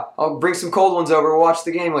 hell yeah. I'll bring some cold ones over. We'll watch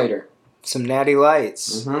the game later. Some Natty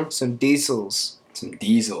Lights. Mm-hmm. Some Diesels. Some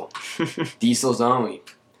Diesel. Diesels only.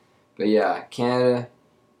 But yeah, Canada,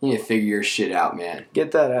 you need to figure your shit out, man.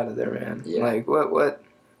 Get that out of there, man. Yeah. Like, what?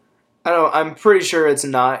 I'm pretty sure it's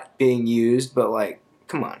not being used, but like,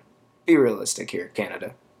 come on. Be realistic here,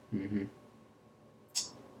 Canada. Mm-hmm.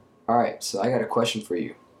 All right, so I got a question for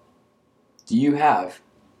you. Do you have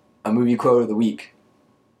a movie quote of the week?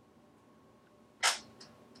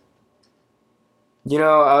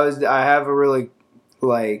 I have a really,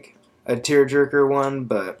 like, a tearjerker one,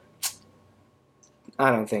 but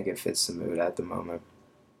I don't think it fits the mood at the moment.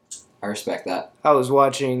 I respect that. I was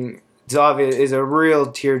watching, it's obvious, it's a real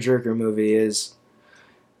tearjerker movie,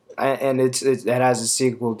 and it has a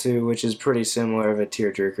sequel too, which is pretty similar of a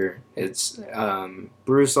tearjerker. It's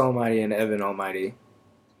Bruce Almighty and Evan Almighty.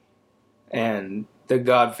 And the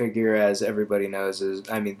God figure, as everybody knows,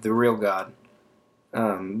 the real God.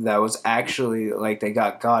 That was actually, like, they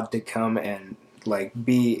got God to come and, like,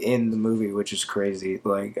 be in the movie, which is crazy.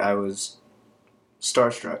 Like, I was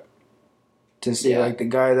starstruck to see, like, the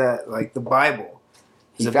guy that, like, the Bible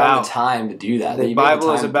is he about. Found the time to do that. The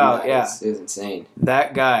Bible is about, yeah. It was insane.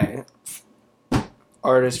 That guy,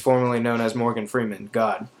 artist formerly known as Morgan Freeman,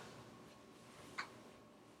 God.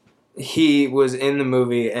 He was in the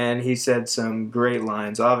movie and he said some great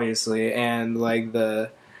lines, obviously, and like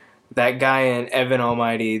that guy in Evan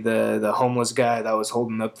Almighty, the homeless guy that was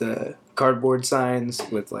holding up the cardboard signs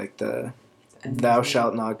with like the "Thou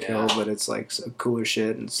shalt not kill," but it's like some cooler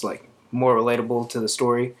shit and it's like more relatable to the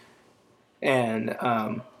story. And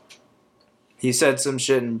He said some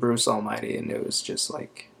shit in Bruce Almighty, and it was just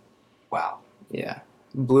like, wow. Yeah.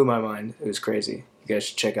 Blew my mind. It was crazy. You guys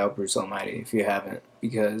should check out Bruce Almighty if you haven't,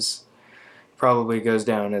 because probably goes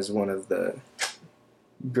down as one of the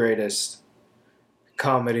greatest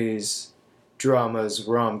comedies, dramas,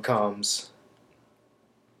 rom-coms.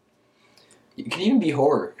 It could even be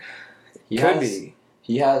horror. He Could has, be.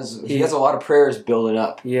 He has a lot of prayers building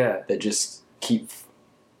up. Yeah. That just keep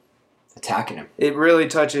attacking him. It really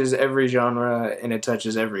touches every genre, and it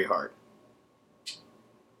touches every heart.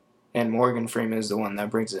 And Morgan Freeman is the one that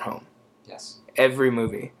brings it home. Yes. Every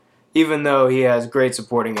movie. Even though he has great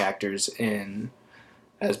supporting actors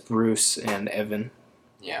as Bruce and Evan.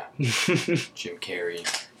 Yeah. Jim Carrey.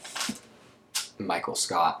 Michael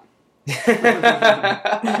Scott.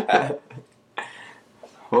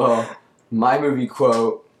 Well, my movie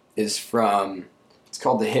quote is it's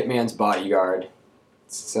called The Hitman's Bodyguard.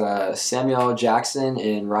 It's Samuel L. Jackson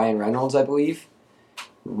and Ryan Reynolds, I believe.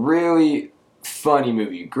 Really funny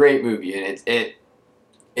movie, great movie, and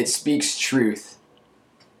it speaks truth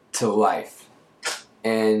to life.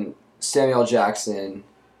 And Samuel L. Jackson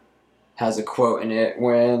has a quote in it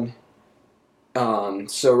when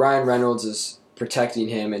so Ryan Reynolds is protecting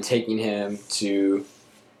him and taking him to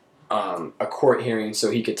a court hearing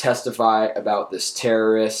so he could testify about this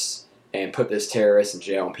terrorist and put this terrorist in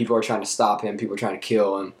jail. And people are trying to stop him. People are trying to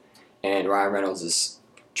kill him. And Ryan Reynolds is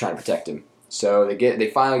trying to protect him. So they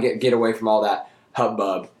finally get away from all that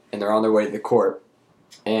hubbub, and they're on their way to the court.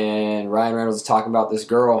 And Ryan Reynolds is talking about this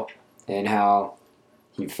girl and how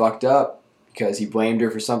he fucked up because he blamed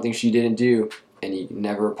her for something she didn't do, and he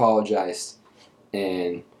never apologized.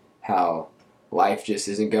 And how life just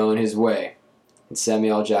isn't going his way. And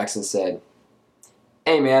Samuel L. Jackson said,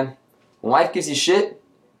 "Hey man, when life gives you shit,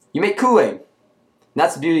 you make Kool-Aid. And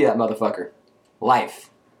that's the beauty of that motherfucker. Life."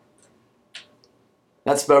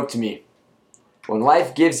 That spoke to me. When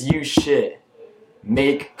life gives you shit,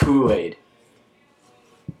 make Kool-Aid.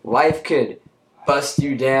 Life could bust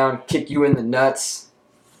you down, kick you in the nuts,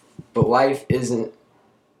 but life isn't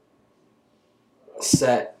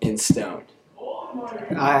set in stone.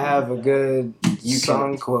 I have a good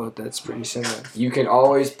song quote that's pretty similar. You can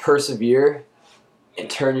always persevere and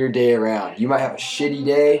turn your day around. You might have a shitty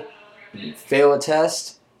day, you fail a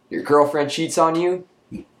test, your girlfriend cheats on you,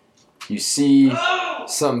 you see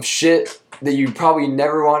some shit that you probably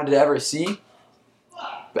never wanted to ever see,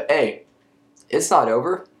 but hey, it's not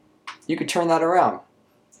over. You could turn that around.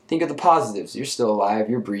 Think of the positives. You're still alive,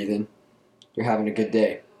 you're breathing, you're having a good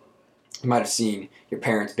day. You might have seen your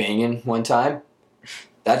parents banging one time.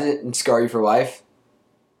 That didn't scar you for life.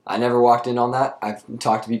 I never walked in on that. I've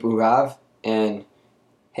talked to people who have, and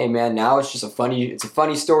hey man, now it's just a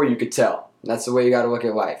funny story you could tell. And that's the way you got to look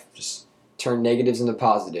at life. Just turn negatives into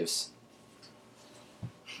positives.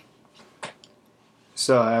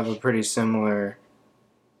 So I have a pretty similar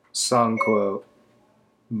song quote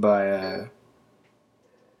by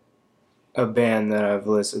a band that I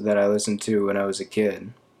listened to when I was a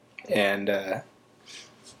kid, and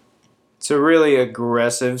it's a really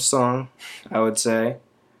aggressive song, I would say,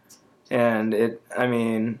 and it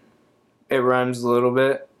rhymes a little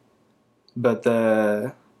bit, but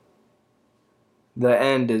the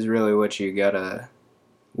end is really what you gotta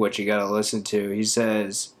listen to. He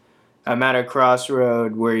says, "I'm at a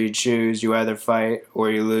crossroad where you choose, you either fight or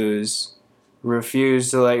you lose.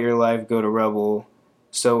 Refuse to let your life go to rubble,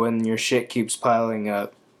 so when your shit keeps piling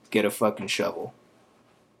up, get a fucking shovel."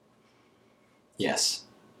 Yes.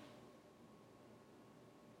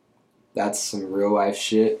 That's some real life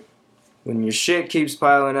shit. When your shit keeps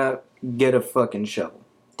piling up, get a fucking shovel.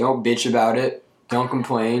 Don't bitch about it. Don't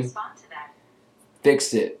complain.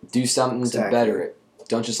 Fix it. Do something to better it.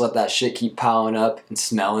 Don't just let that shit keep piling up and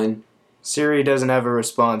smelling. Siri doesn't have a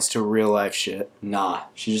response to real life shit. Nah,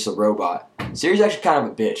 she's just a robot. Siri's actually kind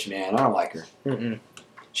of a bitch, man. I don't like her. Mm-mm.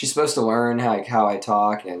 She's supposed to learn how I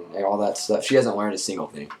talk and all that stuff. She hasn't learned a single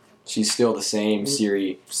thing. She's still the same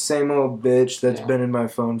Siri. Same old bitch that's been in my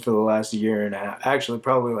phone for the last year and a half. Actually,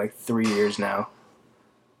 probably like 3 years now.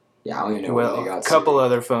 Yeah, I don't even know where they got a couple Siri.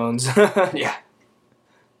 other phones. Yeah.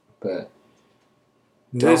 But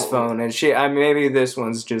this phone, and maybe this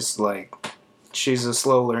one's just like, she's a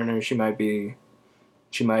slow learner. She might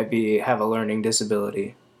have a learning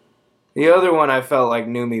disability. The other one I felt like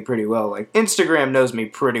knew me pretty well. Like Instagram knows me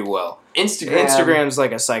pretty well. Instagram's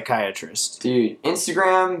like a psychiatrist. Dude,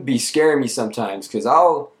 Instagram be scaring me sometimes because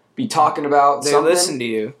I'll be talking about something. They listen to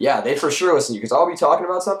you. Yeah, they for sure listen to you because I'll be talking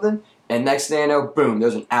about something and next thing I know, boom,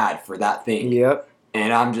 there's an ad for that thing. Yep.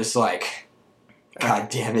 And I'm just like, God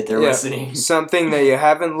damn it, they're listening. Something that you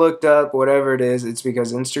haven't looked up, whatever it is, it's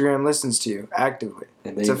because Instagram listens to you actively.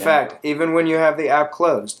 It's a fact. Even when you have the app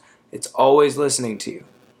closed, it's always listening to you.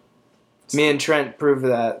 Me and Trent proved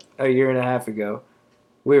that a year and a half ago.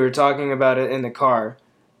 We were talking about it in the car,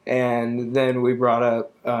 and then we brought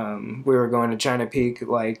up we were going to China Peak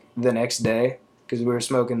like the next day because we were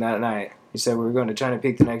smoking that night. He said we were going to China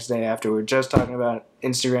Peak the next day after we were just talking about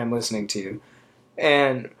Instagram listening to you.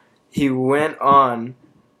 And he went on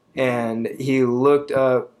and he looked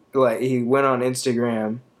up, like he went on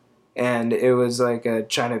Instagram, and it was like a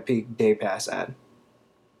China Peak Day Pass ad.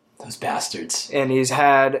 Those bastards. And he's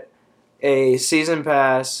had a season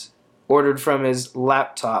pass ordered from his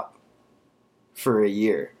laptop for a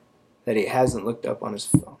year that he hasn't looked up on his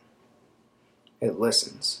phone. It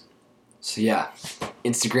listens. So yeah,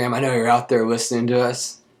 Instagram, I know you're out there listening to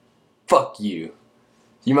us. Fuck you.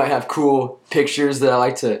 You might have cool pictures that I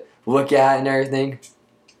like to look at and everything,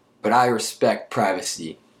 but I respect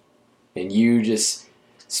privacy. And you just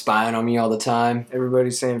spying on me all the time.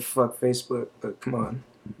 Everybody's saying fuck Facebook, but come on.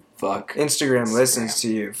 Fuck. Instagram listens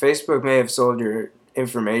to you. Facebook may have sold your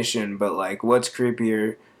information, but like, what's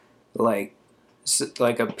creepier? Like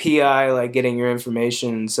a PI like getting your information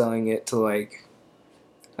and selling it to like,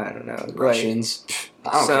 I don't know, Russians.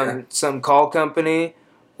 Like, I don't care. Some call company,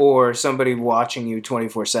 or somebody watching you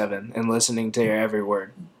 24/7 and listening to your every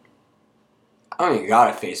word. I don't even got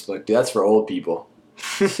a Facebook, dude. That's for old people.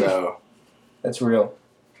 So that's real.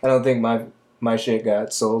 I don't think my shit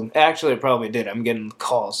got sold. Actually, it probably did. I'm getting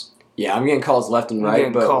calls. Yeah, I'm getting calls left and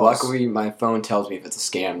right, but luckily my phone tells me if it's a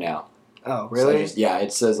scam now. Oh, really? So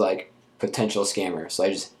it says like potential scammer. So I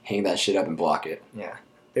just hang that shit up and block it. Yeah.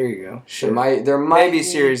 There you go. Sure. There might be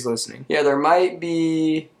Siri's listening. Yeah, there might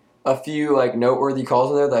be a few like noteworthy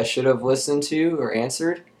calls in there that I should have listened to or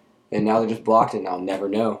answered, and now they're just blocked and I'll never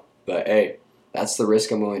know. But hey, that's the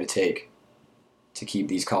risk I'm willing to take to keep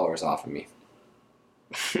these callers off of me.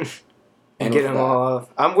 And get them all off.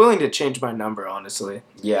 I'm willing to change my number, honestly.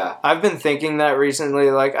 Yeah. I've been thinking that recently.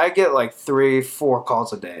 Like, I get like 3-4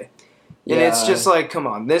 calls a day. And it's just like, come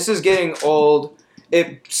on, this is getting old.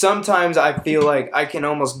 Sometimes I feel like I can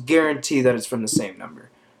almost guarantee that it's from the same number.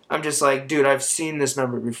 I'm just like, dude, I've seen this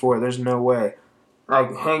number before. There's no way. I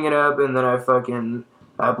hang it up and then I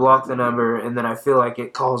block the number and then I feel like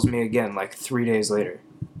it calls me again like 3 days later.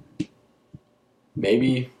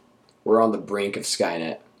 Maybe we're on the brink of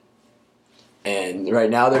Skynet. And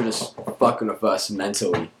right now they're just fucking with us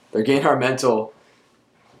mentally. They're getting our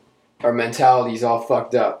mentality's all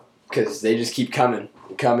fucked up because they just keep coming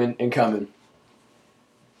and coming and coming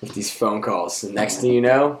with these phone calls. And next thing you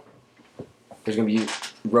know, there's going to be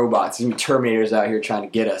robots. There's going to be Terminators out here trying to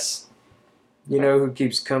get us. You know who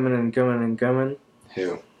keeps coming and coming and coming?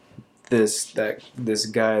 Who? This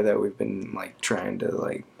guy that we've been like trying to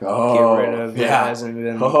like get rid of. Yeah. That hasn't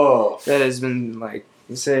been. That has been like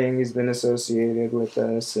saying he's been associated with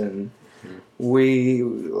us, and we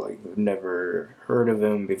like never heard of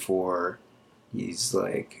him before. He's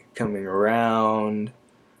like coming around,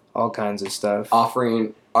 all kinds of stuff.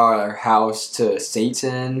 Offering our house to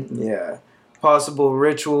Satan. Yeah. Possible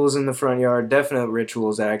rituals in the front yard. Definite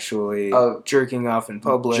rituals, actually. Jerking off in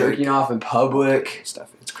public.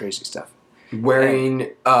 Stuff. It's crazy stuff.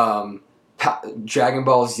 Wearing Dragon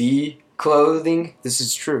Ball Z clothing. This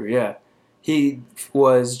is true, yeah. He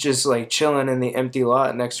was just like chilling in the empty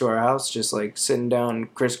lot next to our house, just like sitting down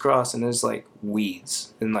crisscross, and there's like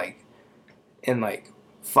weeds and like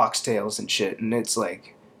foxtails and shit, and it's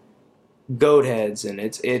like goat heads, and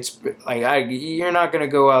it's like you're not gonna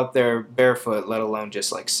go out there barefoot, let alone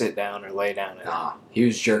just like sit down or lay down. Nah, he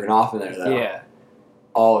was jerking off in there though. Yeah,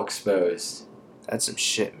 all exposed. That's some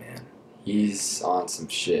shit, man. He's on some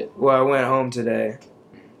shit. Well, I went home today,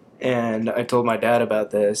 and I told my dad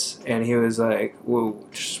about this, and he was like, "Whoa,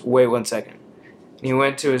 just wait 1 second." And he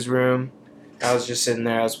went to his room. I was just sitting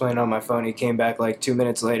there. I was playing on my phone. He came back like 2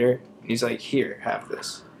 minutes later. He's like, "Here, have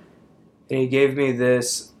this." And he gave me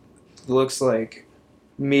this. Looks like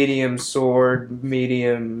medium sword,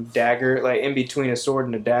 medium dagger, like in between a sword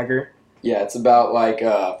and a dagger. Yeah, it's about like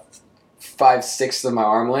 5/6 of my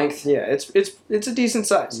arm length. Yeah, it's a decent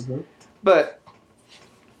size, but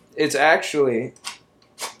it's actually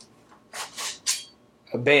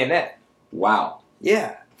a bayonet. Wow.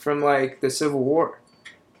 Yeah, from like the Civil War.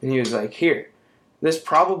 And he was like, "Here, this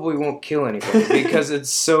probably won't kill anybody because it's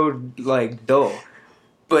so like dull.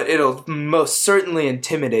 But it'll most certainly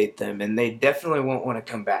intimidate them, and they definitely won't want to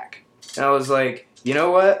come back." And I was like, you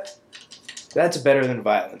know what? That's better than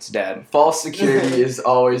violence, Dad. False security is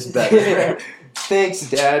always better. Thanks,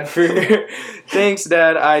 Dad. Thanks,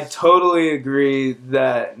 Dad. I totally agree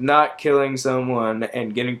that not killing someone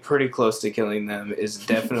and getting pretty close to killing them is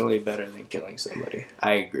definitely better than killing somebody.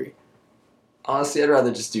 I agree. Honestly, I'd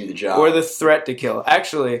rather just do the job. Or the threat to kill.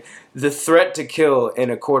 Actually, the threat to kill in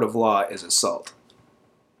a court of law is assault.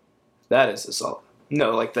 That is assault.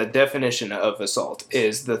 No, like the definition of assault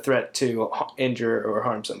is the threat to injure or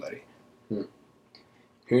harm somebody.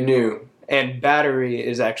 Who knew? And battery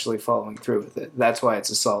is actually following through with it. That's why it's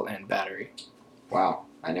assault and battery. Wow,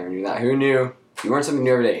 I never knew that. Who knew? You learn something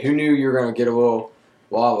new every day. Who knew you were going to get a little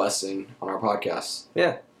law lesson on our podcast?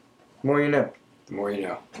 Yeah. The more you know. The more you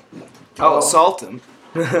know. I'll assault him.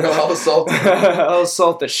 I'll assault him. I'll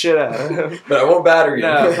assault the shit out of him. But I won't batter you.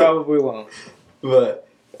 No, probably won't. But,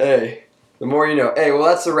 hey, the more you know. Hey, well,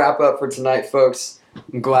 that's the wrap up for tonight, folks.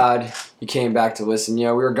 I'm glad you came back to listen. You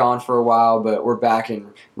know, we were gone for a while, but we're back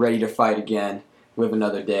and ready to fight again, live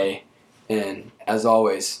another day. And as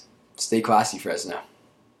always, stay classy, Fresno.